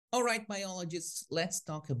All right, biologists, let's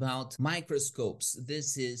talk about microscopes.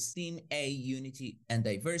 This is Theme A, Unity and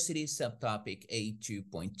Diversity, subtopic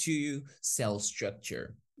A2.2, Cell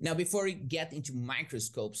Structure. Now, before we get into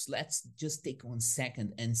microscopes, let's just take 1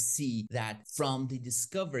 second and see that from the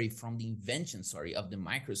invention, of the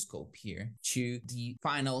microscope here to the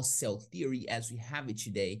final cell theory as we have it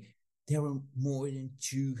today, there were more than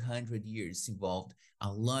 200 years involved.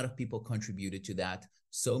 A lot of people contributed to that,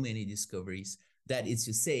 so many discoveries. That is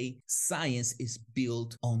to say, science is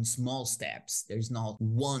built on small steps. There's not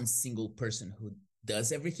one single person who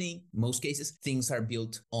does everything. In most cases, things are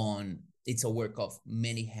built on, it's a work of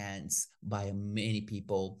many hands by many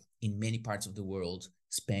people in many parts of the world,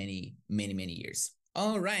 spanning many, many years.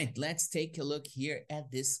 All right, let's take a look here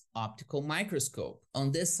at this optical microscope.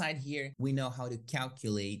 On this side here, we know how to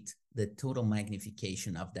calculate the total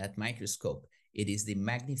magnification of that microscope. It is the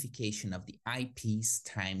magnification of the eyepiece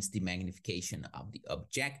times the magnification of the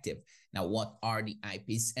objective. Now, what are the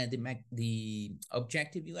eyepiece and the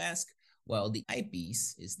objective, you ask? Well, the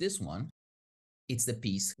eyepiece is this one. It's the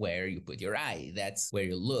piece where you put your eye. That's where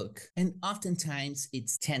you look. And oftentimes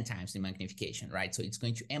it's 10 times the magnification, right? So it's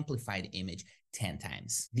going to amplify the image 10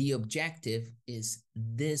 times. The objective is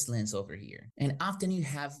this lens over here. And often you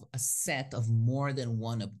have a set of more than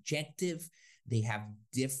one objective. They have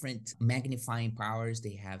different magnifying powers.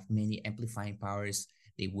 They have many amplifying powers.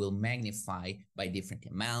 They will magnify by different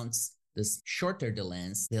amounts. The shorter the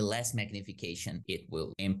lens, the less magnification it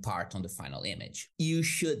will impart on the final image. You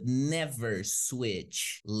should never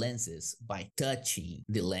switch lenses by touching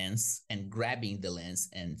the lens and grabbing the lens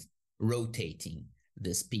and rotating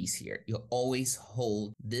this piece here. You always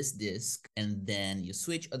hold this disc and then you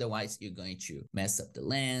switch. Otherwise, you're going to mess up the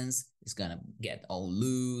lens. It's going to get all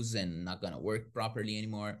loose and not going to work properly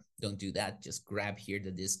anymore. Don't do that. Just grab here the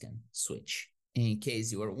disc and switch. In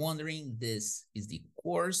case you are wondering, this is the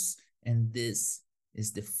coarse and this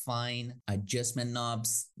is the fine adjustment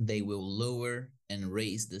knobs. They will lower and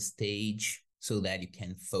raise the stage so that you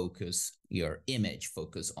can focus your image,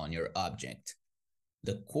 focus on your object.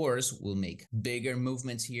 The coarse will make bigger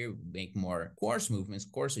movements here, make more coarse movements,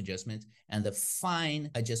 coarse adjustments, and the fine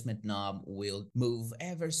adjustment knob will move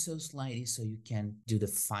ever so slightly so you can do the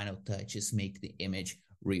final touches, make the image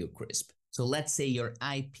real crisp. So let's say your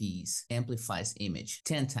eyepiece amplifies image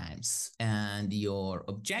 10 times and your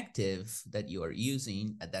objective that you are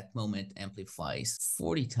using at that moment amplifies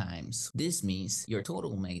 40 times. This means your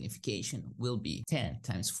total magnification will be 10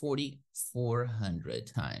 times 40, 400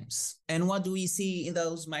 times. And what do we see in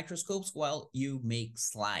those microscopes? Well, you make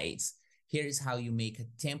slides. Here is how you make a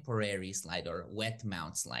temporary slide or wet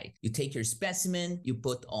mount slide. You take your specimen, you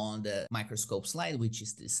put on the microscope slide, which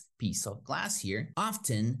is this piece of glass here.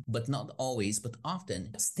 Often, but not always, but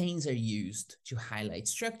often, stains are used to highlight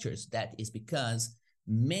structures. That is because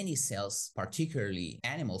many cells, particularly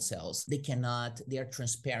animal cells, they are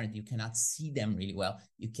transparent. You cannot see them really well.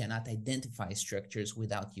 You cannot identify structures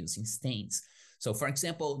without using stains. So for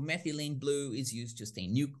example, methylene blue is used to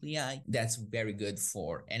stain nuclei. That's very good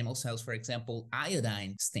for animal cells. For example,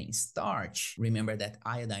 iodine stains starch. Remember that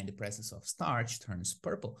iodine, in the presence of starch, turns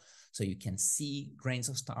purple. So you can see grains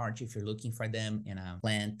of starch if you're looking for them in a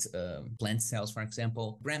plant cells, for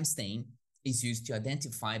example. Gram stain is used to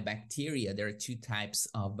identify bacteria. There are two types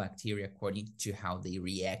of bacteria according to how they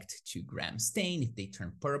react to gram stain, if they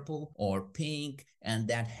turn purple or pink, and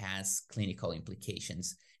that has clinical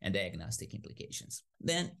implications and diagnostic implications.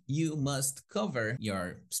 Then you must cover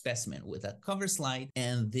your specimen with a cover slide,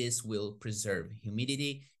 and this will preserve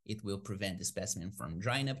humidity. It will prevent the specimen from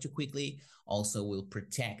drying up too quickly. Also will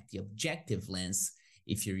protect the objective lens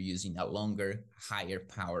if you're using a longer, higher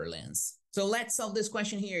power lens. So let's solve this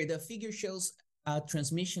question here. The figure shows a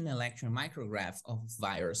transmission electron micrograph of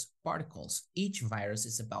virus particles. Each virus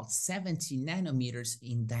is about 70 nanometers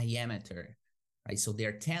in diameter, right? So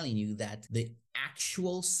they're telling you that the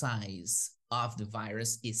actual size of the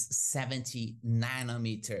virus is 70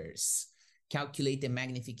 nanometers. Calculate the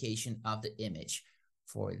magnification of the image.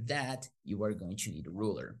 For that, you are going to need a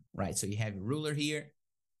ruler, right? So you have a ruler here.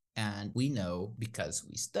 And we know, because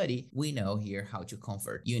we study, we know here how to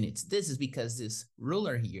convert units. This is because this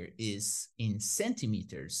ruler here is in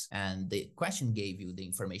centimeters and the question gave you the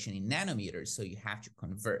information in nanometers, so you have to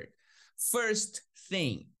convert. First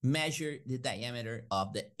thing, measure the diameter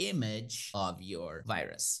of the image of your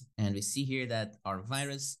virus. And we see here that our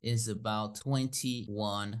virus is about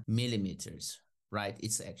 21 millimeters, right?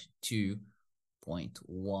 It's actually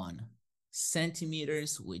 2.1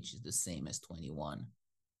 centimeters, which is the same as 21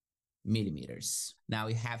 millimeters. Now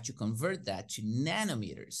we have to convert that to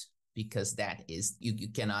nanometers because that is, you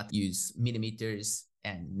cannot use millimeters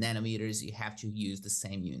and nanometers, you have to use the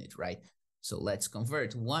same unit, right? So let's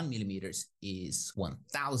convert. 1 millimeters is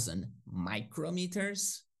 1,000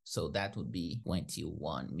 micrometers. So that would be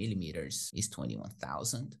 21 millimeters is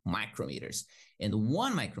 21,000 micrometers. And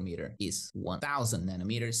 1 micrometer is 1,000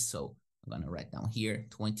 nanometers. So I'm going to write down here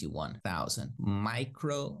 21,000.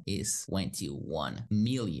 Micro is 21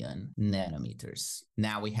 million nanometers.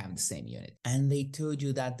 Now we have the same unit. And they told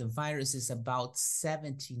you that the virus is about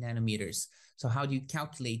 70 nanometers. So how do you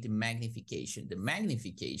calculate the magnification? The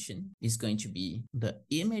magnification is going to be the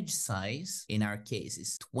image size, in our case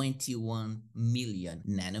is 21 million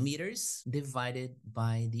nanometers, divided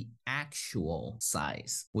by the actual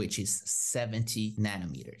size, which is 70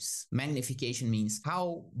 nanometers. Magnification means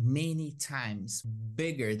how many times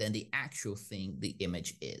bigger than the actual thing the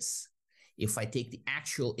image is. If I take the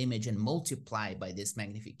actual image and multiply by this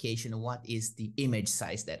magnification, what is the image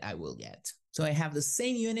size that I will get? So I have the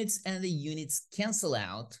same units and the units cancel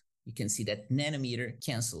out. You can see that nanometer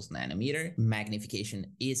cancels nanometer. Magnification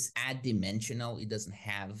is adimensional. It doesn't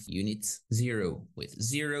have units. 0 with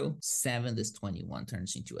 0. 7, this 21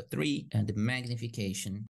 turns into a 3. And the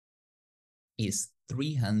magnification is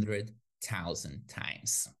 300,000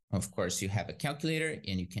 times. Of course, you have a calculator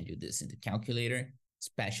and you can do this in the calculator,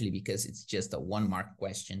 especially because it's just a 1-mark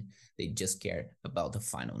question. They just care about the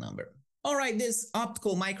final number. All right, this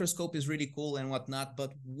optical microscope is really cool and whatnot,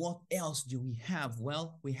 but what else do we have?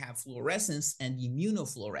 Well, we have fluorescence and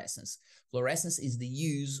immunofluorescence. Fluorescence is the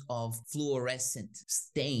use of fluorescent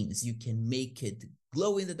stains. You can make it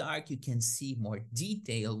glow in the dark. You can see more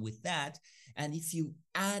detail with that. And if you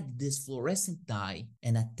add this fluorescent dye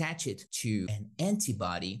and attach it to an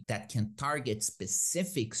antibody that can target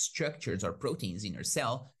specific structures or proteins in your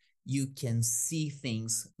cell, you can see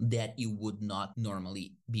things that you would not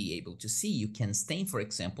normally be able to see. You can stain, for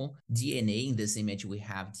example, DNA. In this image, we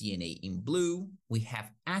have DNA in blue. We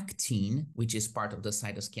have actin, which is part of the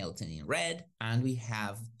cytoskeleton, in red. And we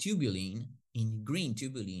have tubulin in green.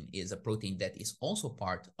 Tubulin is a protein that is also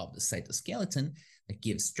part of the cytoskeleton that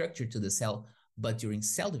gives structure to the cell. But during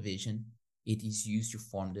cell division, it is used to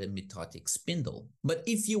form the mitotic spindle. But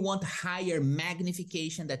if you want higher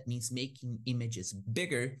magnification, that means making images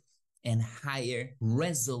bigger, and higher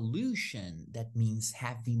resolution, that means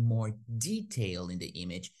having more detail in the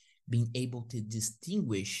image, being able to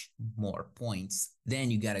distinguish more points, then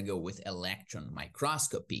you got to go with electron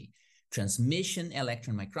microscopy, transmission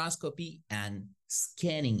electron microscopy, and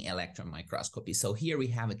scanning electron microscopy. So here we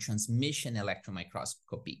have a transmission electron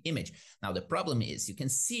microscopy image. Now the problem is you can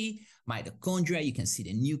see mitochondria, you can see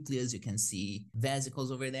the nucleus, you can see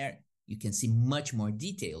vesicles over there. You can see much more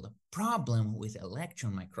detail. The problem with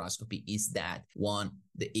electron microscopy is that, one,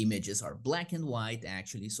 the images are black and white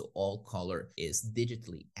actually, so all color is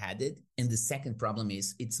digitally added. And the second problem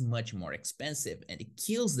is it's much more expensive and it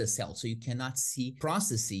kills the cell. So you cannot see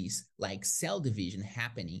processes like cell division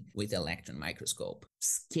happening with electron microscope.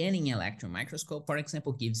 Scanning electron microscope, for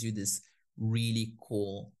example, gives you this really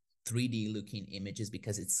cool 3D looking images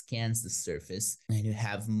because it scans the surface and you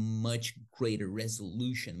have much greater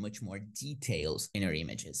resolution, much more details in your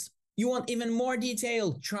images. You want even more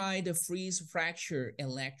detail? Try the freeze fracture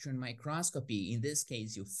electron microscopy. In this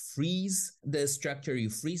case, you freeze the structure,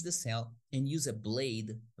 you freeze the cell and use a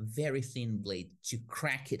blade, a very thin blade, to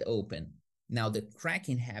crack it open. Now the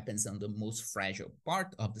cracking happens on the most fragile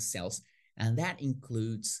part of the cells, and that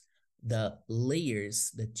includes the layers,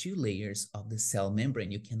 the 2 layers of the cell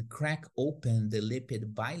membrane. You can crack open the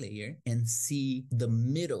lipid bilayer and see the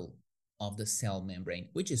middle of the cell membrane,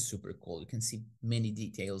 which is super cool. You can see many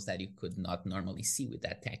details that you could not normally see with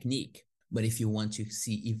that technique. But if you want to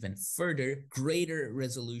see even further, greater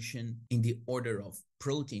resolution in the order of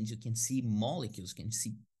proteins, you can see molecules, you can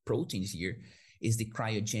see proteins here, is the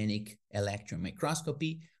cryogenic electron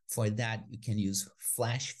microscopy. For that, you can use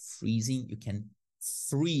flash freezing. You can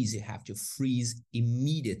freeze, you have to freeze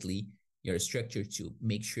immediately your structure to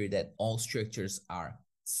make sure that all structures are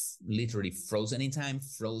literally frozen in time,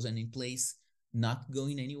 frozen in place, not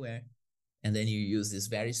going anywhere. And then you use this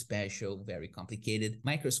very special, very complicated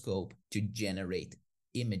microscope to generate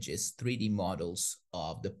images, 3D models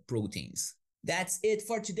of the proteins. That's it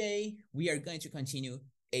for today. We are going to continue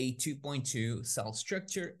A2.2 cell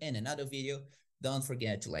structure in another video. Don't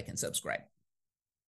forget to like and subscribe.